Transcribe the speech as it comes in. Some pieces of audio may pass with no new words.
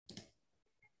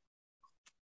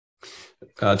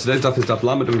Today's daf is daf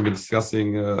lamed, and we've been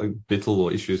discussing bittul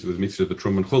or issues with mixture of the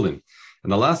trum and chulin.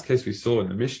 And the last case we saw in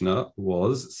the Mishnah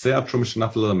was se'at truma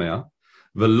shenafel l'mea,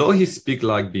 v'lo hispik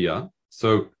like bia.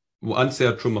 So once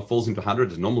se'at truma falls into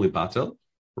 100, it's normally batel,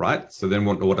 right? So then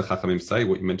what the chachamim say,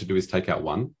 what you meant to do is take out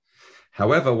one.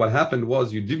 However, what happened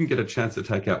was you didn't get a chance to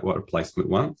take out replacement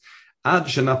one. Ad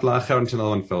shenafla acher until another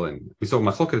one fell in. We saw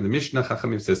machloket in the Mishnah.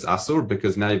 Chachamim says asur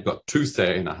because now you've got two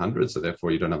se'ah in 100, so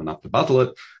therefore you don't have enough to battle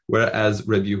it. Whereas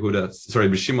Rabbi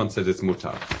Shimon says it's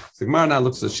mutar. So Gemara now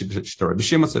looks at Shita. Rabbi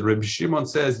Shimon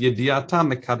says yediata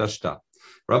mekadashta.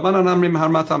 Rabbanan amrim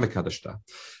harmata mekadashta.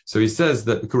 So he says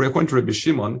that according to Rabbi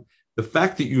Shimon, the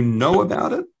fact that you know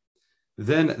about it,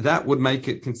 then that would make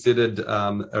it considered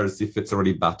as if it's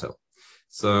already battle.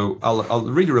 So I'll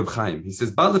read Reb Chaim. He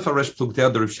says, "Ba lefaresh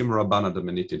plugtei Reb Shimon Rabbana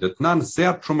demeniti that nan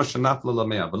se'at truma shenafla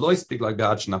lamea v'lo speak like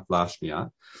ba'ad shenafla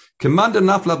ashniya kemanda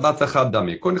nafla bat echad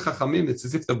dami." According to Chachamim, it's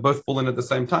as if they're both falling at the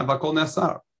same time. V'kol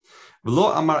ne'asar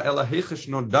v'lo amar ela heichesh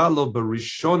noda lo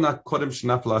berishona kodem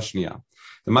shenafla ashniya.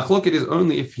 The machloket is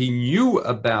only if he knew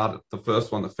about the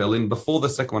first one that fell in before the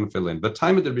second one fell in. The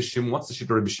time of the Reb Shimon, what's the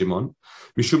shit of Reb Shimon?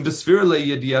 Mishum desfir le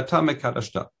yediata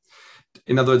mekadashta.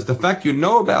 In other words, the fact you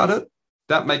know about it,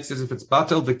 that makes it as if it's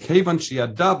batel the kevan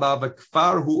shiadaba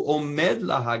v'kfar hu omed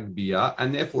lahagbia,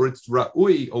 and therefore it's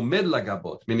ra'ui omed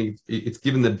lagabot, meaning it's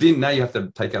given the din. Now you have to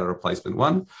take out a replacement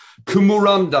one.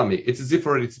 Kumuram dami. It's as if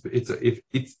already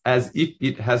it's as if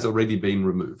it has already been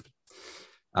removed.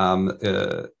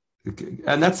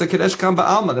 And that's a kedesh kam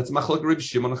ba'alma. That's machlok Reb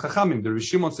Shimon and Chachamim. The Reb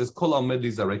Shimon says kol omed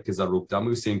lizarek zaruk dami.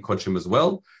 We see in Kodshim as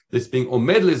well. This being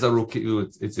omed lizaruk,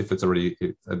 it's if it's already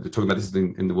talking about this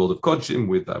in the world of Kodshim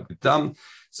with dam.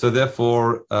 So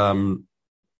therefore,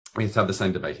 we have to have the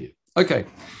same debate here. Okay,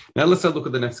 now let's have a look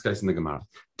at the next case in the Gemara.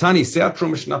 Tani se'at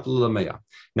truma shenafel l'meya.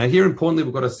 Now here importantly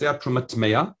we've got a se'at truma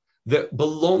tmeya that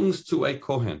belongs to a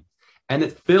kohen, and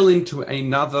it fell into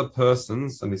another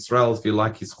person's, and Israel, if you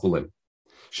like, his chulin.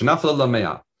 Shenafla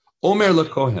lamea. Omer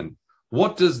lekohen.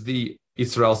 What does the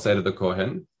Israel say to the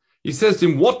kohen? He says to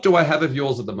him, "What do I have of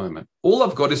yours at the moment? All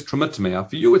I've got is truma tmeya.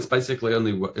 For you, it's basically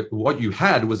only what you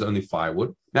had was only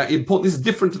firewood." Now, important. This is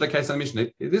different to the case I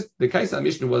mentioned. The case I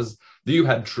mentioned was that you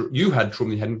had truma you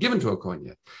hadn't given to a kohen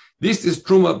yet. This is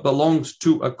truma belongs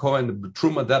to a kohen. The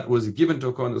truma that was given to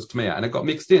a kohen was tmeya, and it got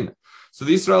mixed in. So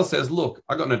the Israel says, "Look,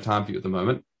 I got no time for you at the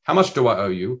moment. How much do I owe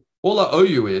you? All I owe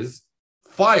you is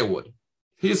firewood.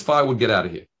 Here's firewood, get out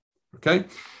of here." Okay?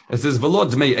 It says, "V'lo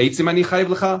dmei eitzim ani chayiv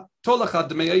lecha, tolacha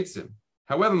dmei eitzim."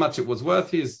 However much it was worth,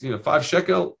 here's 5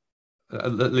 shekel,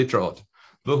 litraot.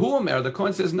 V'hu omer, the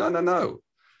coin says, no.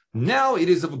 Now it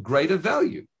is of greater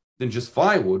value than just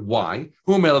firewood. Why?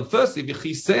 Hu omer, firstly,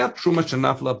 v'chisea truma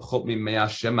shenafla pchot mimea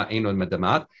shema eino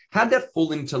medamat. Had that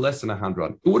fall into less than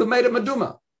 100, it would have made a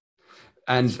meduma.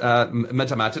 And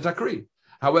medamat takri.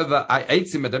 However, I ate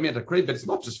some medamia takri, but it's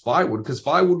not just firewood, because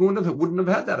firewood wouldn't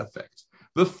have had that effect.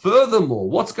 But furthermore,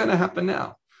 what's going to happen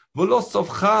now? You're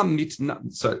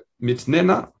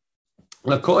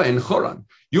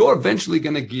eventually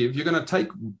going to you're going to take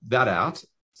that out,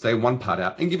 say one part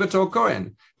out, and give it to a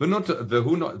Kohen. And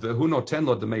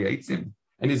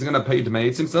he's going to pay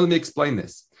Demeitzim. So let me explain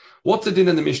this. What's it in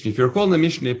the Mishnah? If you recall in the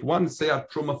Mishnah, if one se'at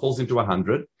truma falls into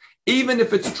 100, even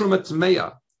if it's truma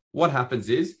tmeya, what happens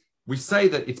is, we say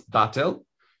that it's batel,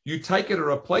 you take it a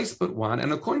replacement one,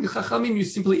 and according to Chachamim, you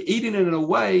simply eat it in a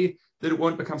way that it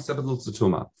won't become sepulchral to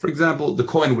tumah. For example, the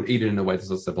kohen would eat it in a way that's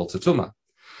sepulchral to tumah.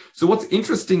 So what's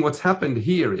interesting, what's happened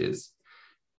here is,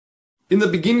 in the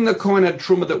beginning, the kohen had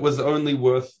truma that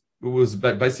was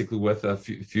basically worth a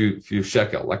few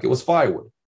shekel, like it was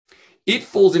firewood. It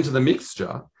falls into the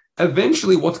mixture.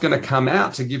 Eventually, what's going to come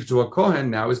out to give to a kohen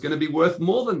now is going to be worth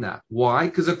more than that. Why?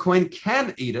 Because a kohen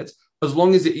can eat it as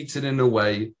long as it eats it in a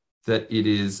way that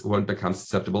won't become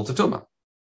susceptible to tumah.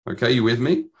 Okay, you with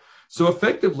me? So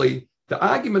effectively, the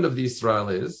argument of the Israel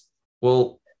is,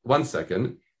 well, one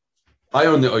second, I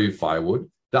only owe you firewood.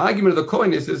 The argument of the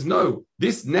Kohen is no,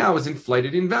 this now is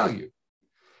inflated in value.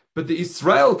 But the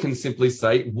Israel can simply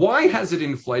say, why has it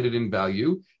inflated in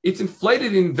value? It's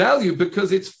inflated in value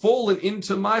because it's fallen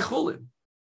into my chulin.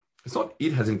 It's not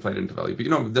it has inflated into value, but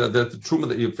the truma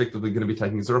that you're effectively going to be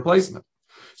taking is a replacement.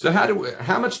 So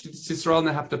how much did Israel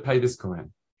now have to pay this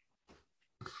Kohen?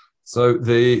 So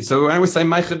I would say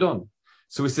Meichadon.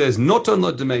 So he says, not on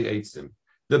the Demei Eitzim.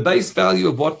 The base value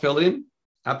of what fell in,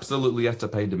 absolutely have to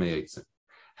pay Demei Eitzim.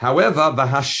 However, the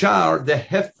Hashar, the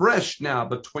hefresh now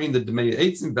between the Demei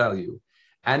Eitzim value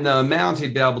and the amount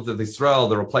he'd be able to, Israel,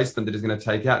 the replacement that he's going to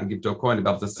take out and give to a Kohen to be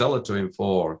able to sell it to him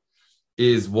for,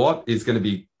 is what is going to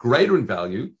be greater in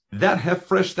value. That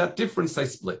hefresh, that difference, they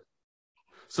split.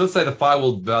 So let's say the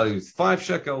firewall value is 5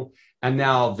 shekel, and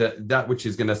now that which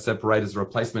is going to separate as a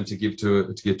replacement to give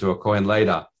to a Kohen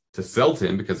later to sell to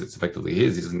him, because it's effectively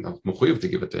his, he doesn't mechuyev to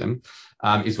give it to him,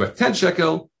 is worth 10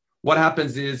 shekel. What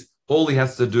happens is all he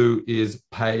has to do is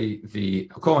pay the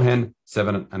Kohen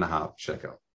 7.5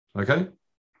 shekel. Okay?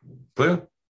 Clear?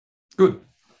 Good.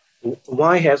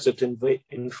 Why has it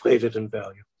inflated in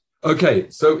value? Okay,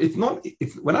 so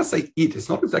when I say it's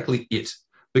not exactly it,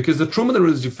 because the truma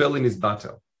that you fell in is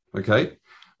batel. Okay?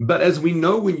 But as we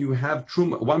know, when you have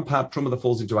truma, one part truma that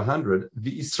falls into 100,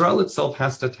 the Israel itself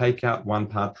has to take out one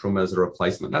part truma as a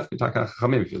replacement. That's b'takah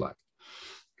chachamim, if you like.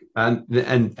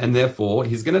 And therefore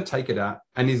he's going to take it out,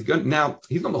 and he's not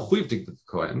mechuyev to the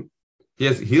Kohen.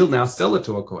 He'll now sell it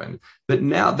to a Kohen, but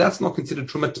now that's not considered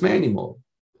truma tmei anymore.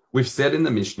 We've said in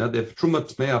the Mishnah that if truma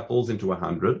tmei falls into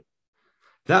 100,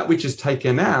 that which is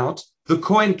taken out, the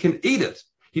Kohen can eat it.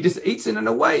 He just eats it in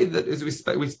a way that, as we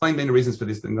explained many reasons for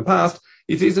this in the past,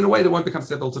 it is in a way that won't become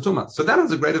separable to tumah. So that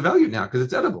has a greater value now because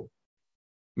it's edible,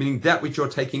 meaning that which you're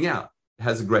taking out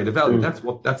has a greater value.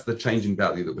 That's the change in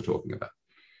value that we're talking about.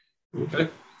 Okay.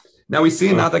 Now we see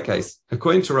another case.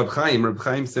 According to Reb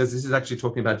Chaim says this is actually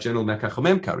talking about general mekach or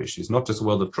memkar issues, not just the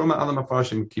world of truma. Other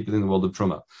mafarshim keep it in the world of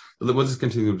truma. But we'll just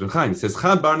continue with Reb Chaim. He says,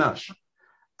 Chad Barnash,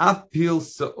 apil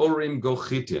seorim go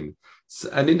chitin.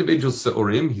 An individual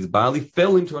seorim, his barley,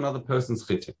 fell into another person's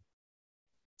chitin.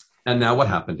 And now what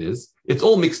happened is, it's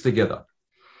all mixed together.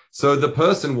 So the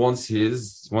person wants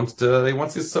his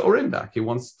seorim back. He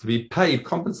wants to be paid,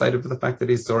 compensated for the fact that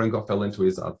his seorim fell into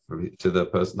to the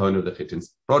person, owner of the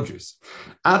chitin's produce.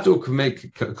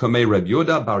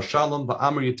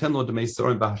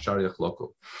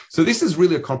 So this is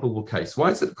really a comparable case.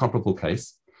 Why is it a comparable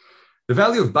case? The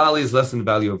value of barley is less than the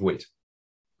value of wheat.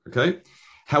 Okay.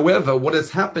 However, what has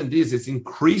happened is it's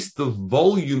increased the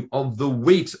volume of the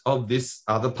wheat of this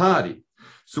other party.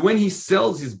 So when he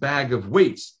sells his bag of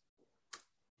wheat,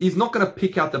 he's not going to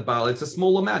pick out the barley. It's a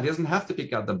small amount. He doesn't have to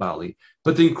pick out the barley.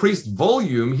 But the increased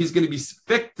volume, he's going to be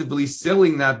effectively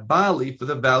selling that barley for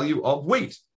the value of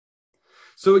wheat.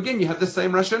 So again, you have the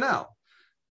same rationale.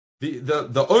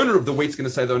 The owner of the wheat's going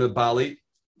to say, the owner of the barley,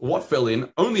 what fell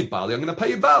in? Only barley. I'm going to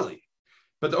pay you barley.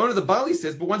 But the owner of the barley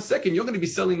says, but 1 second, you're going to be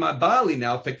selling my barley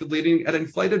now effectively at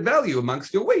inflated value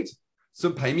amongst your wheat.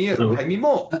 So pay me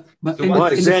more.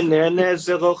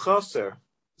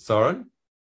 Sorry?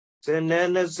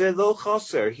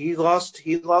 He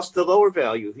lost the lower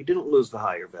value. He didn't lose the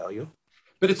higher value.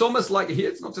 But it's almost like here,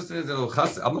 it's not just an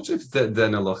elochaser. I'm not sure if it's an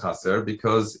elochaser,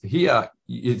 because here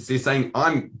he's saying,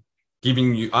 I've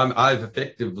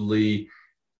effectively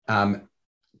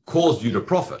caused you to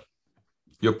profit.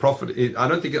 Your profit is,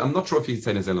 I'm not sure if he's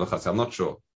saying it's an elochaser. I'm not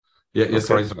sure. Yeah, okay.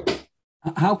 Sorry.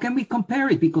 How can we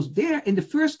compare it? Because there, in the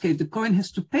first case, the Kohen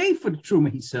has to pay for the truma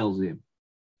he sells him.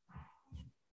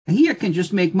 Here can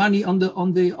just make money on the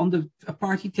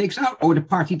party takes out, or the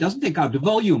party doesn't take out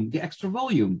the extra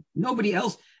volume. Nobody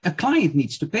else, a client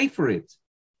needs to pay for it.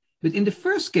 But in the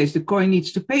first case, the Kohen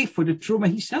needs to pay for the truma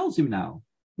he sells him now.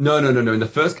 No. In the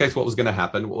first case, what was going to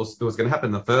happen in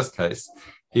the first case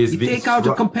is you take out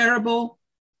the comparable.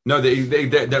 No, they're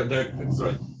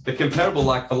comparable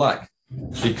like for like.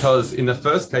 Because in the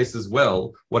first case as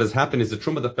well, what has happened is the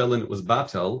truma that fell in, it was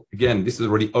batel. Again, this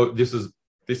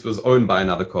was owned by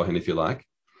another kohen, if you like,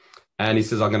 and he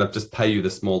says, "I'm going to just pay you the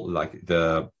small, like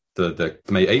the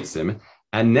tmei eitzim."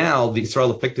 And now the Israel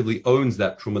effectively owns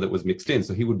that truma that was mixed in,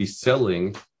 so he would be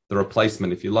selling the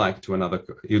replacement, if you like, to another.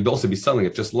 He would also be selling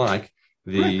it just like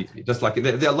they're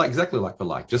like exactly like for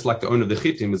like, just like the owner of the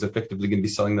chitim was effectively going to be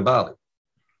selling the barley.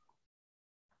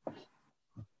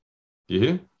 You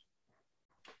hear?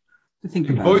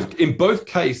 In both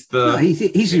cases,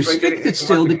 he's restricted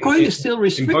still. The coin is still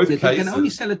restricted. He can only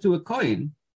sell it to a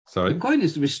coin. Sorry, the coin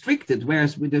is restricted,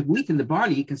 whereas with the wheat and the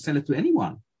barley, he can sell it to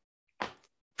anyone.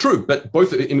 True, but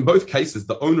in both cases,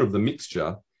 the owner of the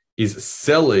mixture is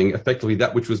selling effectively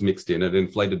that which was mixed in at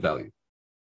inflated value.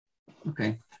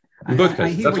 Okay. In both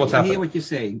cases, that's what's happening. I hear what you're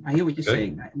saying.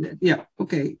 saying. Yeah.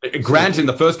 Okay. Granted, in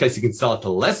the first case, he can sell it to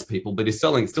less people, but he's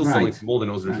selling more than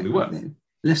it was originally worth.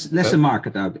 Less a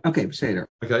market out. Okay, say there.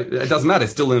 Okay, it doesn't matter.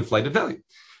 It's still an inflated value.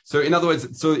 So in other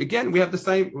words, again, we have the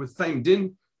same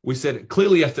din. We said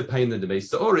clearly you have to pay in the debate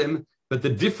Seorim, but the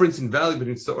difference in value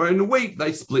between Seorim and wheat,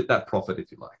 they split that profit,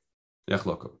 if you like.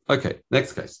 Okay,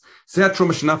 next case. What happens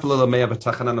if you've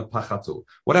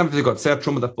got Seah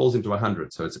Truma that falls into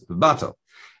 100? So it's a bato.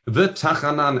 The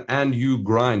tachanan, and you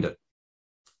grind it.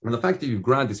 And the fact that you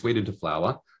grind this wheat into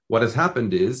flour, what has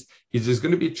happened is there's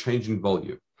going to be a change in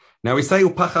volume. Now we say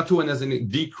upachatu, and there's a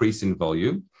decrease in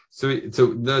volume. So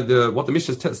what the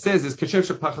Mishnah says is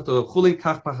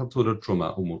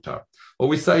what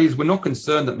we say is we're not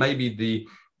concerned that maybe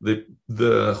the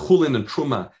chulin and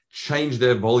truma change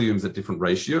their volumes at different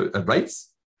rates. You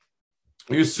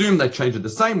assume they change at the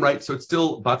same rate, so it's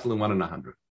still batal in 1 in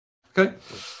 100. Okay.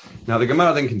 Now the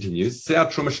Gemara then continues.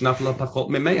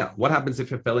 What happens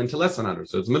if it fell into less than 100?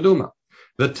 So it's meduma.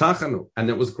 The tachanu, and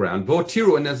it was ground.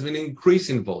 Vortiru, and there's been an increase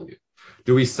in volume.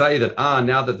 Do we say that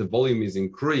now that the volume is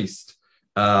increased,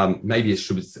 maybe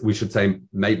we should say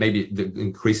maybe the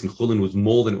increase in chulin was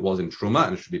more than it was in truma,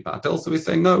 and it should be batel? So we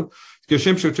say no. We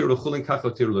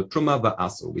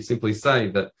simply say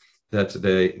that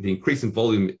the increase in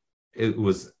volume, it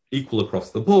was equal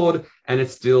across the board, and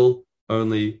it's still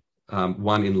only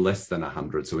 1 in less than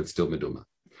 100, so it's still meduma.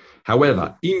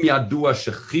 However, if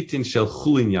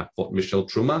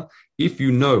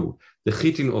you know the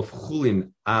chitin of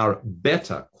chulin are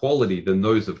better quality than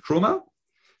those of truma,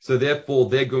 so therefore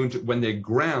they're going to, when they're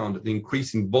ground, the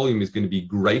increase in volume is going to be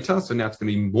greater. So now it's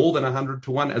going to be more than 100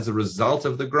 to 1 as a result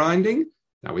of the grinding.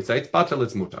 Now we say it's batal,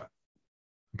 it's mutar.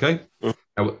 Okay?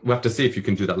 Now we have to see if you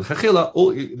can do that.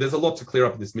 There's a lot to clear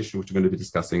up in this mission, which we're going to be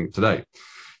discussing today.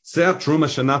 What if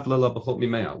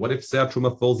se'ar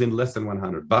truma falls in less than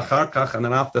 100? And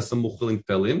then after some chulin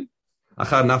fell in,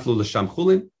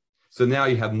 so now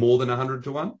you have more than 100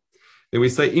 to 1. Then we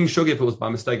say, im shogeg, if it was by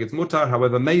mistake, it's mutar.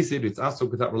 However, mezid, it's also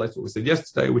because that relates to what we said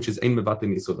yesterday, which is ein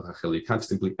mevatin isur l'chachil. You can't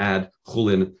simply add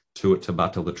chulin to it to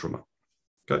batel the truma.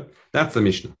 Okay, that's the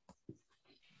Mishnah.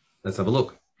 Let's have a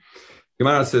look.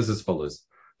 Gemara says as follows: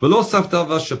 V'lo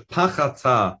savtava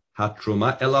shepachata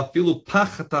hatruma ela filu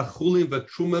pachata chulin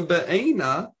v'truma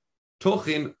be'ena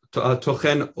tochen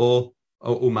o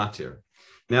umatir.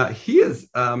 Now here's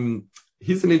an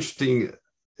interesting.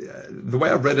 The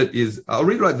way I've read it is, I'll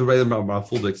rewrite the way that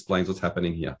Marfulda explains what's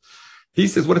happening here. He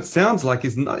says what it sounds like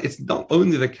is it's not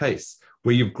only the case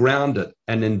where you've ground it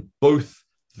and then both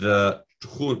this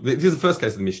is the first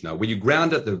case of the Mishnah, where you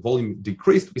ground it, the volume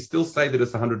decreased, we still say that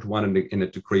it's 100 to 1 and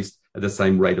it decreased at the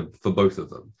same rate for both of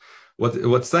them.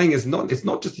 What's saying is it's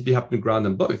not just if you happen to grind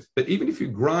them both, but even if you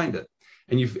grind it,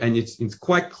 and it's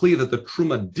quite clear that the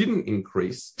truma didn't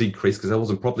decrease because it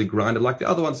wasn't properly grinded like the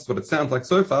other ones. That's what it sounds like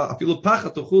so far. But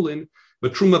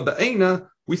truma be'ena,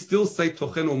 we still say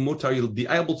tochen or mutar. You'll be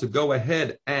able to go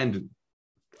ahead and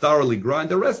thoroughly grind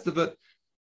the rest of it,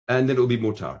 and then it will be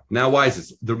mutar. Now, why is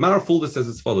this? The Marafulda says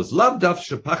as follows: Lav daf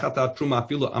shepachata truma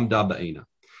afilu amda be'ena.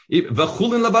 Even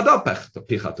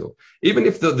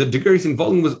if the decrease in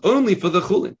volume was only for the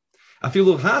chulin,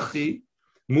 afilu hachi.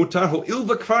 This is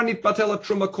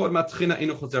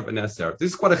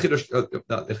quite a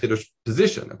chiddush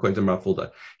position, according to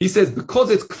Marafulda. He says because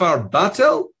it's kfar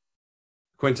batel,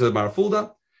 according to the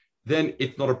Marafulda, then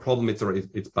it's not a problem. It's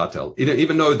batel.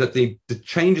 Even though that the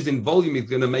changes in volume is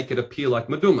going to make it appear like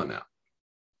meduma now.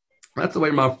 That's the way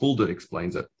Marafulda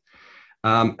explains it.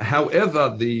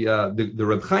 However, the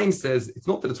Reb Chaim says it's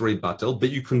not that it's already batel, but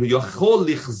you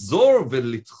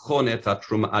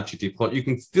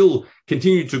can still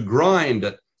continue to grind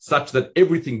it such that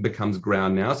everything becomes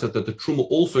ground now, so that the truma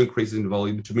also increases in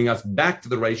volume to bring us back to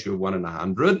the ratio of 1 in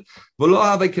 100.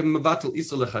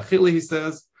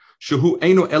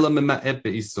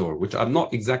 He says, which I'm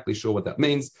not exactly sure what that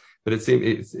means, but it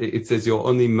says you're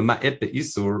only mema'et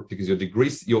be'isur because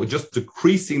you're just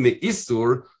decreasing the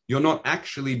isur. You're not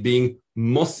actually being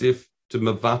mosif to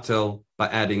mevatel by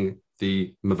adding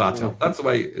the mevatel. That's the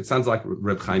way it sounds like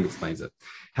Reb Chaim explains it.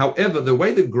 However, the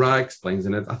way the Gra explains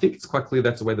it, I think it's quite clear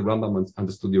that's the way the Rambam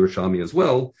understood Yerushalmi as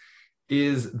well,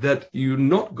 is that you're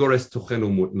not gores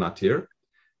tochenu matir,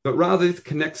 but rather it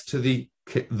connects to the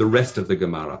rest of the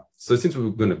Gemara. So since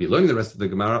we're going to be learning the rest of the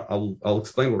Gemara, I'll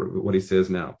explain what he says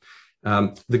now.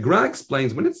 The Gra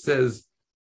explains when it says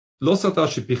it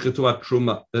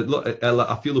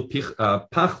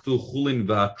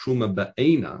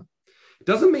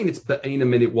doesn't mean it's be'ena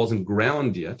mean it wasn't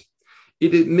ground yet.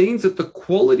 It means that the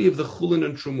quality of the chulin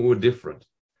and truma were different,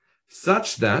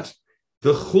 such that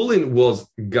the chulin was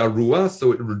garua,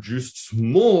 so it reduced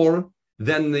more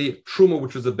than the truma,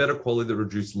 which was a better quality that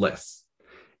reduced less.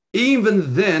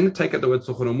 Even then, take out the word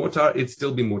sochon mutar, it'd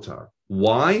still be mutar.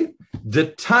 Why? The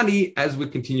tani, as we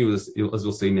continue, as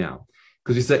we'll see now.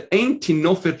 Because you say, "Ein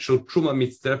tinofet shel truma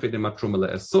mitzrefet ima truma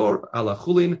le'esor ala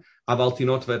chulin, aval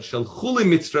tinofet shel chulin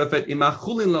mitzrefet ima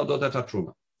chulin laodot et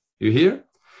truma." You hear?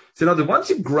 So now, once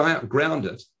you ground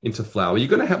it into flour, you're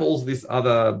going to have all this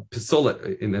other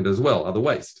pisolet in it as well, other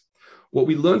waste. What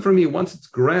we learn from here, once it's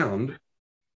ground,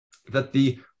 that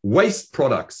the waste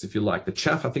products, if you like, the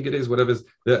chaff, I think it is, whatever it is,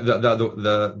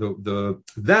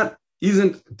 that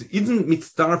isn't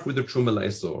mitzdarf with the truma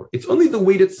le'esor. It's only the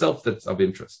wheat itself that's of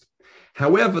interest.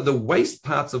 However, the waste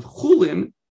parts of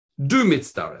chulin do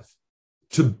mitzdarf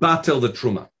to batel the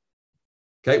truma.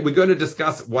 Okay, we're going to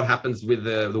discuss what happens with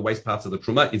the waste parts of the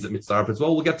truma. Is it mitzdarf as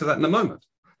well? We'll get to that in a moment.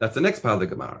 That's the next part of the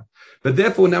Gemara. But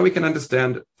therefore, now we can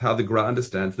understand how the Gemara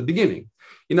understands the beginning.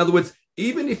 In other words,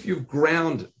 even if you've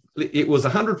ground, it was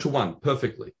 100-1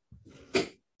 perfectly,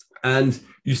 and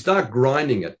you start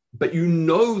grinding it, but you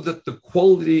know that the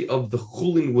quality of the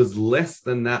chulin was less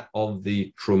than that of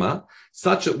the truma,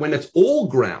 such that when it's all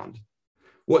ground,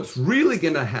 what's really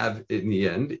going to have in the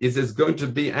end is there's going to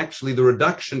be actually the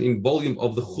reduction in volume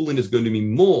of the chulin is going to be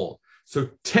more. So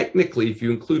technically, if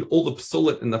you include all the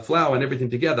psolet and the flour and everything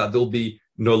together, there'll be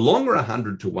no longer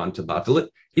 100-1 to batel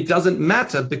it. It doesn't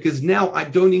matter because now I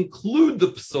don't include the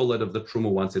psolet of the truma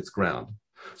once it's ground.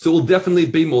 So it will definitely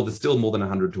be more. There's still more than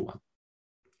 100-1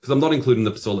 because I'm not including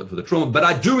the psolet for the truma, but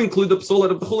I do include the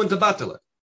psolet of the chulin to batel it.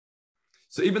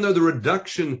 So even though the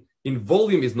reduction in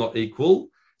volume is not equal,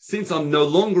 since I'm no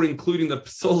longer including the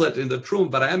psolet in the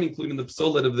truma, but I am including the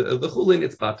psolet of the chulin,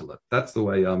 it's batel it. That's the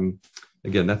way.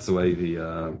 Again, that's the way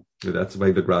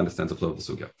the Gra understands the flow of the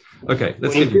sugya. Okay,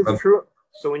 let's see.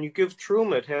 So when you give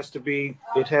truma, it has to be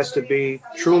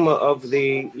truma of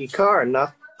the ikar,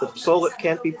 not the psolet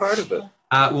can't be part of it.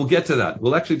 We'll get to that.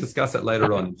 We'll actually discuss that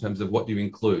later on in terms of what you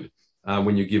include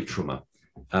when you give truma.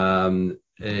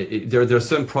 There are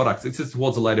certain products. It's just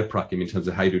towards a later prakim in terms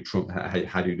of how you do truma,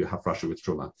 how do you do hafrasha with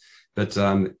truma. But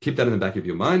keep that in the back of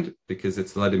your mind because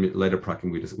it's the later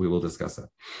prakim we will discuss that.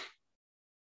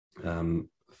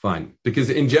 Fine,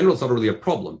 because in general it's not really a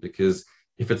problem because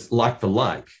if it's like for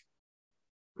like,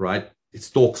 right, it's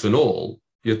stalks and all,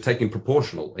 you're taking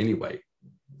proportional anyway,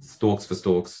 stalks for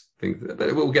stalks, things.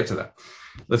 But we'll get to that.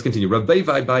 Let's continue. Rav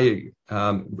Bibi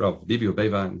or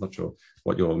Beva, I'm not sure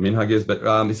what your minhag is,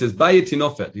 but he says Baye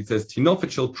Tinofet. He says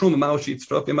Tinofet shel truma ma'oshi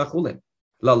yitzrof imachulin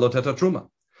la loteta truma.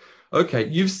 Okay,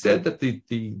 you've said that the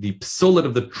psolet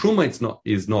of the truma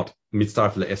is not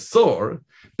mitzaref le'esor,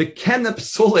 but can the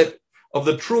psolet of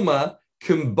the truma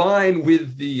combine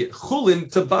with the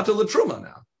chulin to batel the truma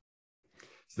now?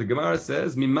 So the Gemara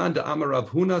says, Miman da Amar Rav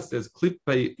Huna says,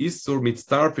 Klippei isur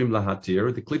mitzarfim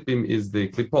lahatir. The klippim is the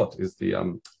klippot, is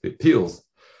the peels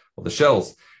or the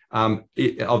shells of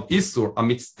isur, a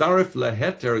mitzaref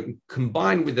laheter,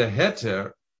 combined with the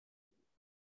heter.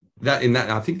 That in that,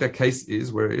 I think that case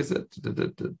is, where is it?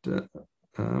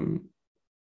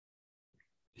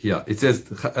 Here it says.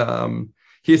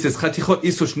 Here it says chatichot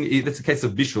isur. That's the case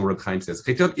of Bishul. Reb Chaim says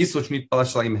chatichot isur shnit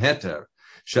palashlayim heter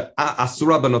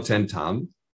she'asura banoten tam.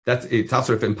 That's it.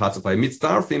 Tasrif in parts of play.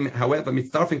 Mitzdarfim, however,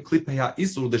 mitzdarfim klippei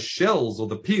ha'isur, the shells or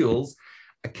the peels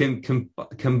can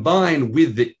combine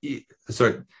with the klippei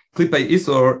isur. Klippei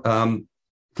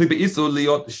isur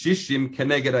liot shishim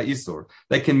keneged ha'isur.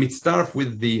 They can mitzdarf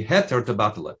with the heter to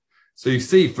battle it. So you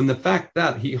see, from the fact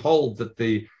that he holds that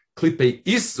the klippei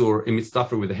isur in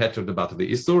mitzdarf with the heter to battle the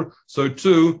isur, so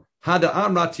too hada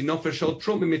amra tinofer shel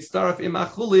truma mitzdarf im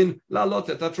achulin la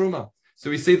lot et truma. So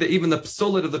we see that even the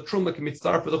psolet of the truma can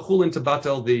mitzdarf for the chulin to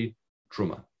batel the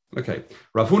truma. Okay,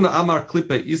 Rav Huna Amar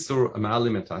klippei isur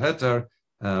ma'alim et haheter.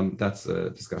 That's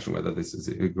a discussion whether this is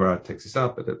Gra takes this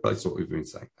up, but that's what we've been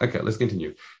saying. Okay, let's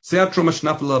continue. Se'at truma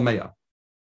shnafla meya.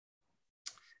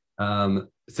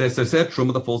 So se'at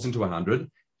truma that falls into 100.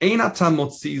 Ein atam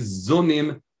motzi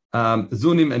zunim and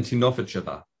tinofet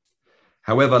sheba.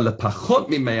 However, lepachot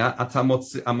mimeya atam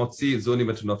motzi zunim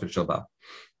and tinofet sheba.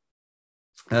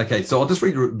 Okay, so I'll just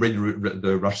read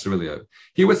the Rosh Cirilio.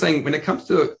 He was saying when it comes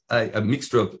to a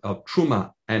mixture of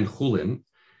truma and chulin,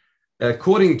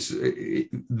 according to it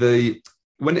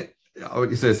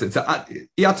says I'll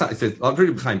read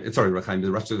Rechaim. Sorry, Rechaim. The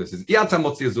Rosh Cirilio says Iata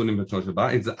motzi zunim v'tinofet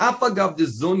sheba. It's afagav the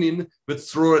zunim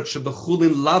v'tzroret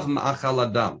shebechulin lav ma'achal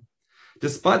adam.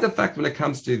 Despite the fact when it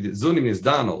comes to the zunim is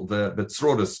danol, the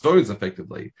tzroret stones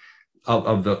effectively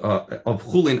of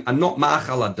chulin are not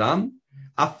ma'achal adam.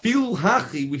 Afil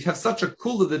hachi, we have such a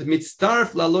kula that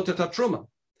mitzdaref la lot et truma.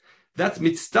 That's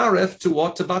mitzdaref to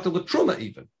what? To battle the truma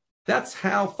even. That's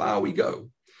how far we go.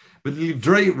 But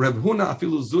livdrei Reb Huna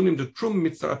afilu zunim de truma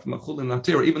mitzdaref machulin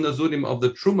natira. Even the zunim of the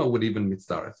truma would even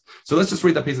mitzdaref. So let's just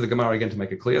read that piece of the Gemara again to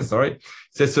make it clear. Sorry. It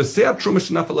says so. Se'at truma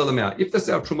shenafel elamea. If the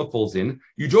se'at truma falls in,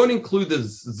 you don't include the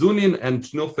zunim and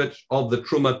tnufet of the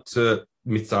truma to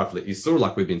mitzdaref leisur,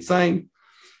 like we've been saying.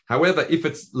 However, if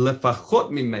it's lefachot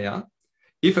mimea,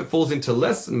 if it falls into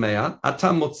less than meya,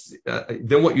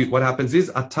 then what happens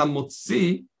is atam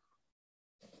motzi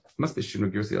Must be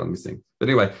Shinu Girsi, I'm missing. But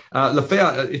anyway,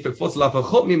 if it falls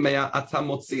lafachot mimea,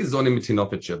 atamotzi zonim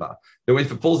mitinofet sheba. Then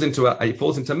if it falls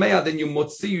into mea, then you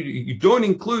motzi, you don't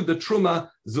include the truma,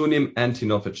 zunim, and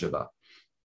tinofet sheba.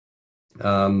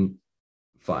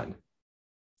 Fine.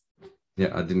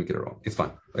 Yeah, I didn't get it wrong. It's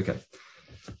fine. Okay.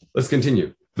 Let's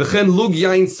continue. V'chen lug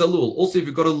yain salul. Also, if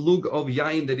you've got a lug of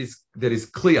yain that is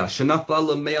clear, shenafla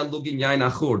lemea lugin yain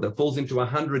achur, that falls into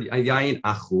 100 yain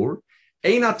achur,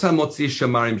 einata motzi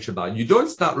shamarim sheba. You don't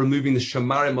start removing the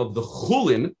shamarim of the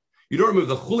chulin. You don't remove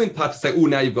the chulin part to say, oh,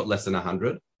 now you've got less than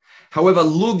 100. However,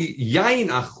 lug yain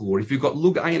achur, if you've got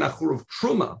lug yain achur of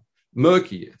truma,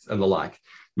 murky and the like,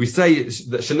 we say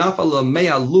that shenafla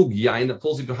lemea lug yain, that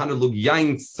falls into 100 lug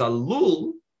yain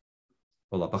salul.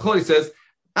 Well, he says,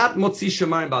 at motzi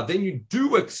shemarim ba, then you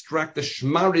do extract the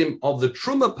shmarim of the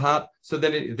truma part, so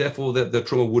then therefore the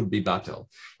truma would be batel.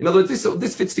 In other words,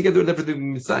 this fits together with everything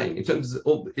we've been saying in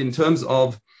terms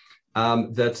of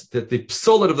that the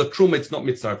psolet of the truma, it's not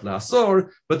mitzaref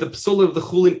le'asor, but the psolet of the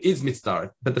chulin is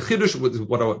mitzaref. But the chiddush was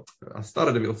what I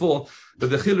started a bit before.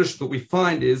 But the chiddush that we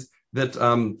find is that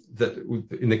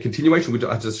in the continuation, which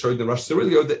I just showed in the Rosh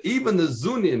Cirilio, that even the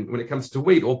zunin, when it comes to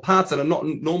wheat or parts that are not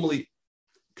normally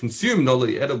consumed, not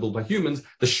only edible by humans,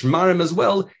 the shmarim as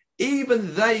well,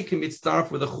 even they can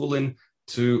mitzaref with a chulin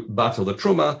to battle the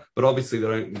truma, but obviously they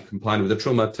don't comply with the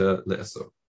truma to le'asor.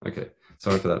 Okay,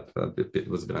 sorry for that. It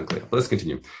was a bit unclear. But let's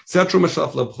continue.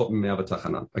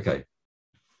 Okay.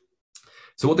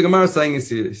 So what the Gemara is saying is,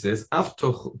 he says, now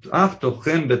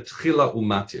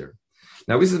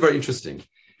this is very interesting.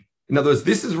 In other words,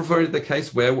 this is referring to the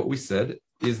case where what we said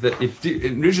is that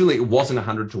originally it wasn't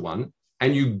 100 to 1.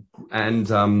 Here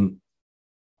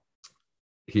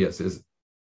it says,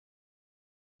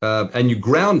 and you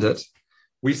ground it.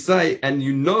 We say, and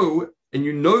you know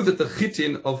that the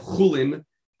chitin of chulin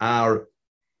are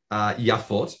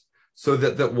yafot, so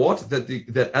that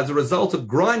as a result of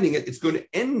grinding it, it's going to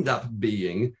end up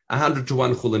being 100 to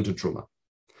 1 chulin to truma.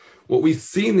 What we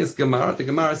see in this Gemara, the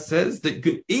Gemara says that you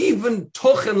can even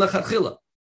tochen lechatchila.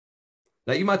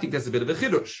 Now you might think that's a bit of a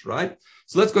chiddush, right?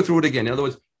 So let's go through it again. In other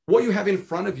words, what you have in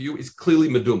front of you is clearly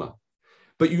meduma,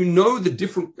 but you know the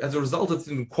different, as a result of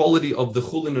the quality of the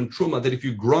chulin and truma, that if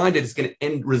you grind it, it's going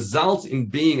to result in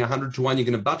being 100 to 1. You're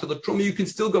going to batter the truma. You can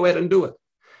still go ahead and do it.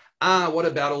 What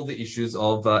about all the issues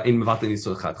of in mevatlin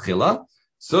isur chatchila?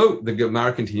 So the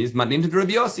Gemara continues. Matnin to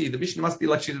Rabbi Yossi. The Mishnah must be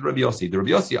like she did Rabbi Yossi. The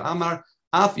Rabbi Yossi Amar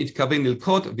af itkaven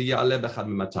ilkot v'yaleh b'chad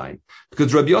mimatayim.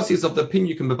 Because Rabbi Yossi is of the opinion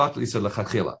you can mevatlin isur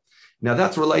chatchila. Now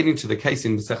that's relating to the case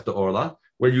in Masechta Orla,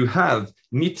 where you have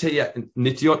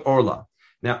nitiyot orla.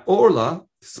 Now orla,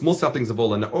 small saplings of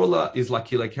orla. Now orla is like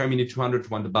karim, you need 200 to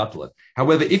 1 to battle it.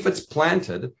 However, if it's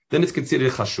planted, then it's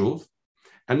considered chashuv,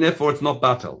 and therefore it's not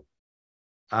battle.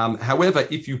 However,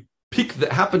 if you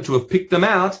happen to have picked them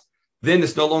out, then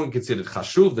it's no longer considered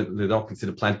chashuv. They're not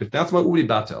considered planted. But that's what will be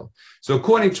battle. So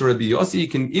according to Rabbi Yossi, you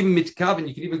can even mitkaven,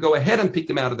 you can even go ahead and pick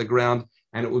them out of the ground,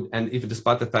 and if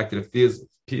despite the fact that it feels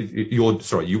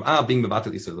you are being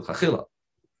mevatel isur l'chachila.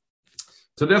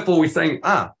 So therefore, we're saying,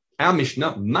 our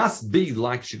Mishnah must be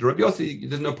like Shita Rabbi Yossi.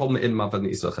 There's no problem in mevatel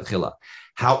isur l'chachila.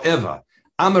 However,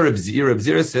 Amar Reb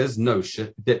Zira says no,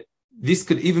 that this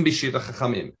could even be Shita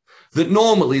Chachamim. That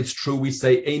normally it's true we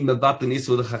say ein mevatel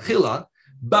isur l'chachila,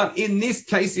 but in this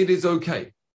case it is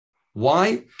okay.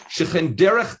 Why? Shechen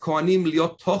derech kohanim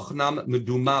liot tochnam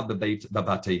meduma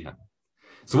b'bateihem.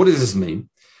 So what does this mean?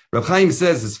 Reb Chaim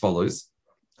says as follows.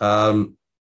 I've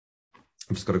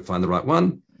just got to find the right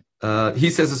one. He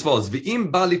says as follows: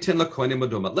 V'im ba liten lakohen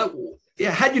meduma.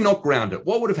 Had you not ground it,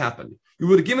 what would have happened? You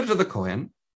would have given it to the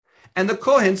kohen, and the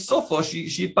kohen so far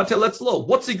she bateletz lo.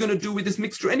 What's he going to do with this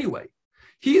mixture anyway?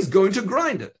 He is going to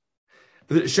grind it.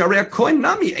 Sharei kohen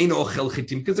nami eino ochel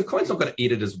chitin, because the kohen's not going to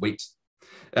eat it as wheat.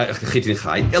 Chitin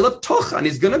chai elav tochan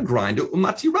is going to grind it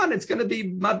umatiran. It's going to be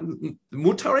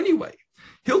mutar anyway.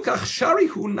 Therefore,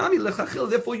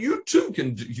 you too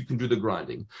can do the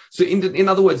grinding. So, in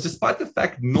other words, despite the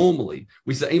fact normally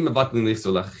we say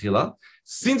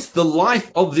since the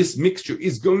life of this mixture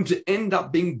is going to end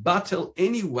up being batel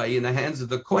anyway in the hands of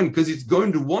the kohen because it's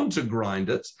going to want to grind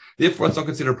it, therefore it's not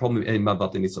considered a problem.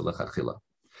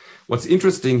 What's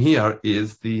interesting here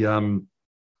is the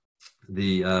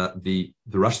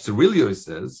Rosh Cirilio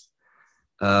says.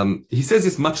 He says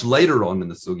this much later on in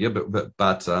the sugya,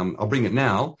 but I'll bring it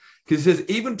now because he says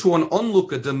even to an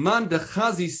onlooker, demand the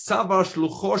chazi savar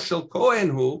shlucho shel kohen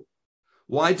hu.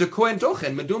 Why to kohen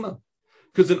tochen meduma?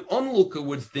 Because an onlooker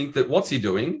would think that what's he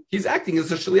doing? He's acting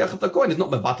as a shliach of the kohen. He's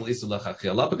not mevatel isur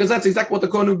l'chachila because that's exactly what the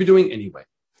kohen would be doing anyway.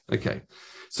 Okay,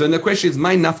 so the question is,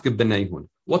 my nafka b'nei hun.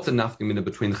 What's a nafkamina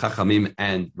between Chachamim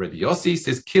and Rabbi Yossi? He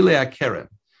says kilei kerem.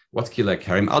 What's kilei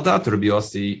kerem? Al dat Rabbi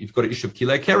Yossi, you've got an issue of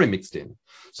kilei kerem mixed in.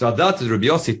 So al dat Rabbi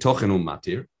Yossi tochen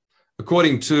matir.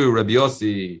 According to Rabbi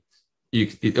Yossi,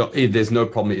 there's no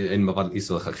problem in Mavad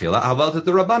Isla Chachila. However,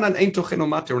 the Rabbanan ain't tochen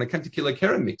matir when it comes to kilei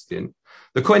kerem mixed in.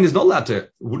 The coin is not allowed to,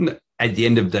 wouldn't at the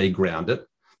end of the day ground it.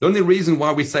 The only reason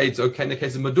why we say it's okay in the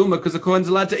case of Maduma, because the Kohen's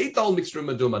allowed to eat the whole mixture of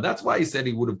Maduma. That's why he said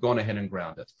he would have gone ahead and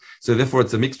ground it. So therefore,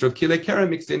 it's a mixture of kilei kerem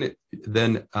mixed in it.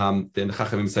 Then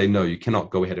Chachamim say, no, you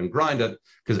cannot go ahead and grind it,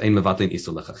 because ein mevatlin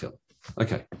isur lechachil.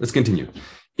 Okay, let's continue.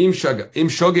 Im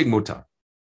shogeg mutar.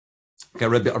 Okay,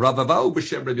 Ravavau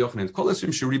b'shem Rabbi Yochanan. Kol esrim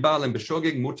shiribal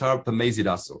b'shogeg mutar p'mezid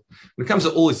asur. When it comes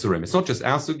to all isurim, it's not just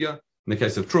our sugya, in the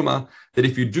case of Truma, that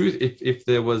if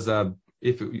there was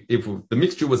if the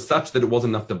mixture was such that it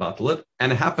wasn't enough to battle it,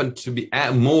 and it happened to be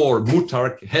more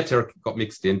mutar, heter got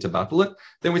mixed in to battle it,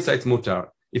 then we say it's mutar.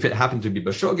 If it happened to be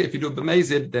b'shogeg, if you do it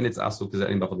b'mezid, then it's asur because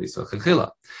it's in b'chol yisrael chilchila.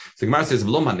 So Gemara says,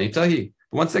 v'lo manetahi.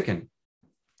 1 second.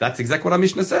 That's exactly what our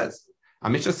Mishnah says.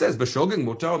 Our Mishnah says, b'shogeg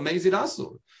mutar mezid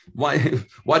asur. Why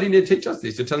didn't you teach us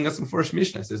this? You're telling us some first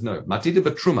Mishnah. It says, no. Matida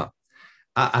b'truma.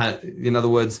 In other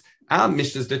words, our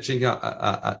Mishnahs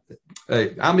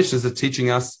are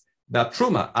teaching us about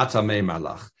Truma, Atamei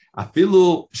Malach,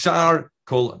 Afilu Shar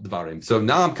Kol Dvarim. So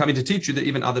now I'm coming to teach you that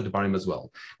even other Dvarim as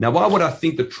well. Now, why would I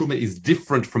think that Truma is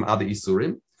different from other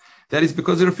Isurim? That is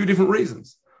because there are a few different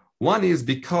reasons. One is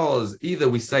because either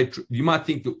we say, you might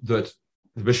think that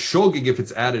the Beshogig, if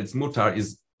it's added, it's mutar,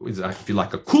 is I feel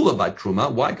like a kula by Truma.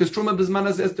 Why? Because Truma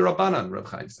Bizmana says the Rabbanan, Reb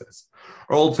Chaim says.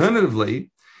 Or alternatively,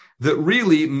 that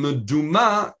really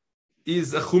Meduma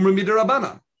is a Chumra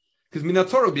Midarabbanan. Because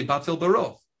Minatorah would be Batel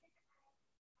Barov.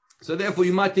 So therefore,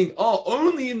 you might think,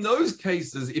 only in those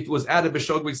cases, if it was added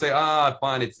b'shog, we say,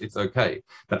 fine, it's okay.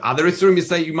 But other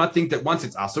isurim, you might think that once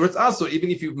it's asur, it's asur. Even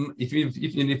if you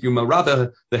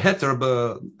marabah the heter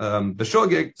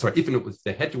b'shogeg, sorry, even if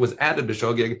the heter was added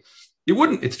b'shogeg, you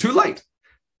wouldn't. It's too late.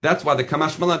 That's why the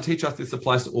Kamash Malan teach us this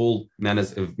applies to all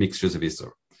manners of mixtures of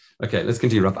isur. Okay, let's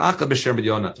continue. Rav Acha b'shem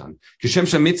Yonatan.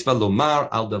 Kishem mitzvah lomar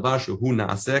al davar shehu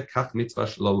naaseh, kach mitzvah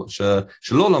shelo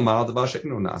lomar al davar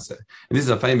she'enu naaseh. And this is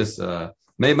a famous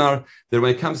meimar that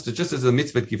when it comes to just as a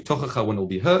mitzvah to give tochacha when it will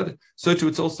be heard, so too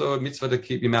it's also a mitzvah to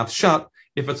keep your mouth shut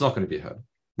if it's not going to be heard.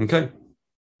 Okay,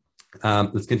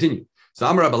 let's continue. So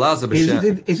Amar Rabbi Elazar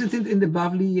b'shem. Isn't it in the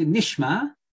Bavli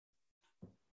Nishma?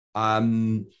 I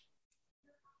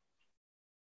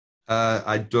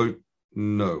don't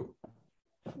know.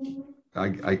 I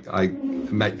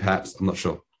perhaps I'm not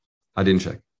sure. I didn't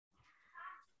check.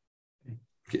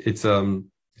 It's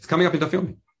coming up in the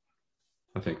film,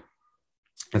 I think.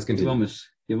 Let's continue.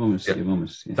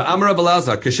 Yevamos. The Amar Rabbi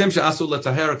Elazar, Kashem she'asu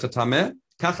letaher tatameh,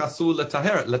 kach asu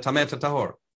letaher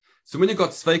tatahor. So when you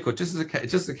got sveikot,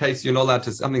 just a case you're not allowed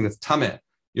to something that's tameh,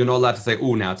 you're not allowed to say,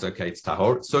 now it's okay, it's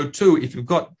tahor. So too, if you've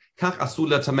got kach asu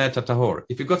letameh tatahor,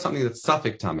 if you've got something that's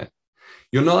safek tameh,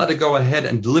 you're not allowed to go ahead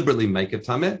and deliberately make it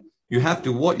tameh. You've got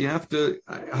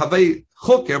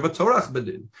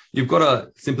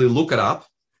to simply look it up,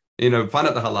 find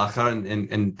out the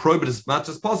halacha and probe it as much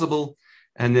as possible,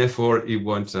 and therefore it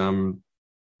won't. And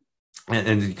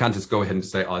you can't just go ahead and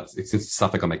say, it's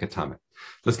safek, I'll make it tameh.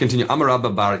 Let's continue. Amar Rabba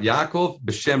bar Yaakov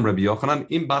b'shem Rabbi Yochanan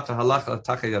im bata halacha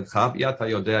tachei yadcha yata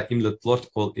yodea im letlot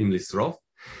or im lisrof.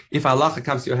 If halacha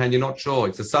comes to your hand, you're not sure,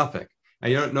 it's a safek,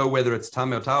 and you don't know whether it's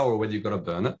tameh or tahor or whether you've got to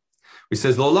burn it. He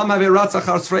says, go and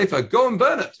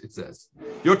burn it, it says.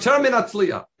 Your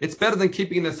terminatzliya. It's better than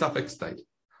keeping in a safek state.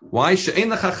 Why? You see,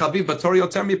 the vahen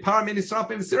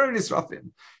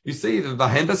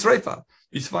b'sreifa.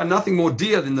 You find nothing more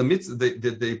dear than the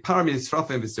paramin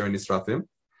nisrafim v'sirin nisrafim.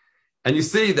 And you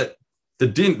see that the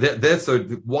din, so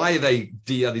why are they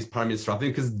dear, these paramin nisrafim?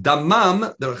 Because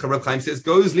damam, the Reb Chaim says,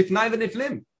 goes lifnai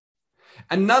v'niflim.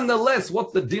 And nonetheless,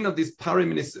 what's the din of these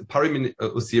parim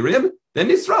usirim? They're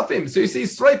nisrafim. So you see,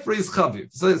 sreifa is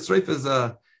chaviv. So sreifa is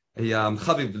a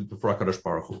chaviv before HaKadosh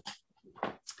Baruch Hu.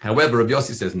 However, Rabbi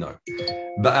Yossi says no.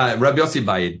 Rabbi Yossi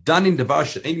bayit danin davar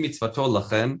she'ein mitzvato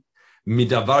lachen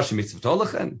midavar she'mitzvato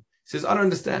lachen. He says, I don't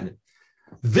understand it.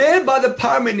 There by the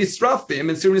parim nisrafim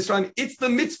and sirim nisrafim, it's the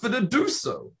mitzvah to do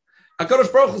so. HaKadosh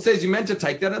Baruch Hu says you meant to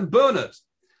take that and burn it.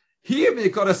 Here,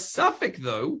 you've got a suffix,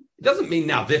 though. It doesn't mean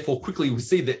now, therefore, quickly we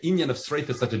see the inyan of Sreif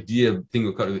is such a dear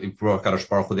thing for HaKadosh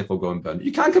Baruch Hu, therefore go and burn it.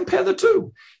 You can't compare the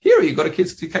two. Here, you've got a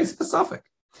case of a suffix.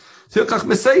 So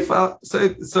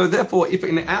therefore, if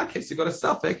in our case you've got a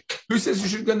suffix, who says you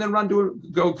should go and then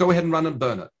go ahead and run and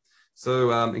burn it? So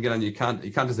again, you can't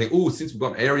just say, since we've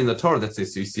got an area in the Torah that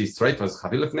says you see Sreif as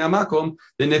Chaviluf Ne'amakom,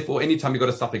 then therefore, anytime you've got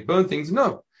a suffix, burn things.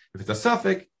 No. If it's a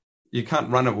suffix, you can't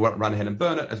run ahead and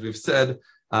burn it, as we've said.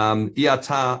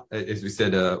 Iata, as we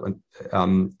said,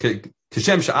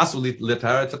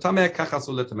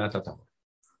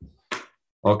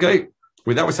 okay.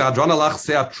 With that, we say Hadronalach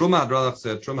Sea Truma, Hadronalach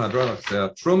Sea Truma, Hadronalach Sea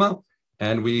Truma,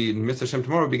 and we, Mr. Hashem,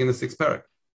 tomorrow begin the sixth parak.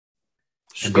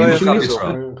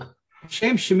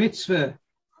 Shem shemitzvah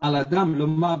al adam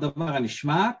lomar davar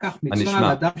anishma, kach mitzvah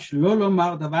al adam shelo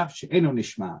lomar davar she'eno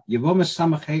nishma. Yevom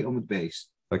samach hei omid beis.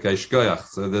 Okay, shkoyach.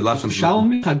 So the last one.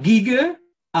 Shalmi Chagige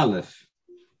Aleph.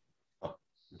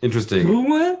 Interesting.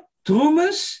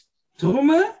 Trumas,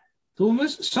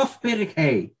 sof perik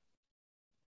hei.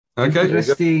 Okay.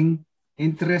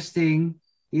 Interesting.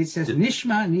 It says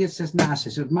Nishma and it says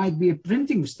Nasa. So it might be a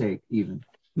printing mistake even.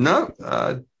 No.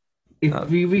 If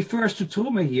we refers to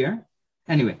Truma here.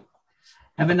 Anyway,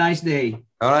 have a nice day.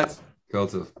 All right. Go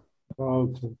to.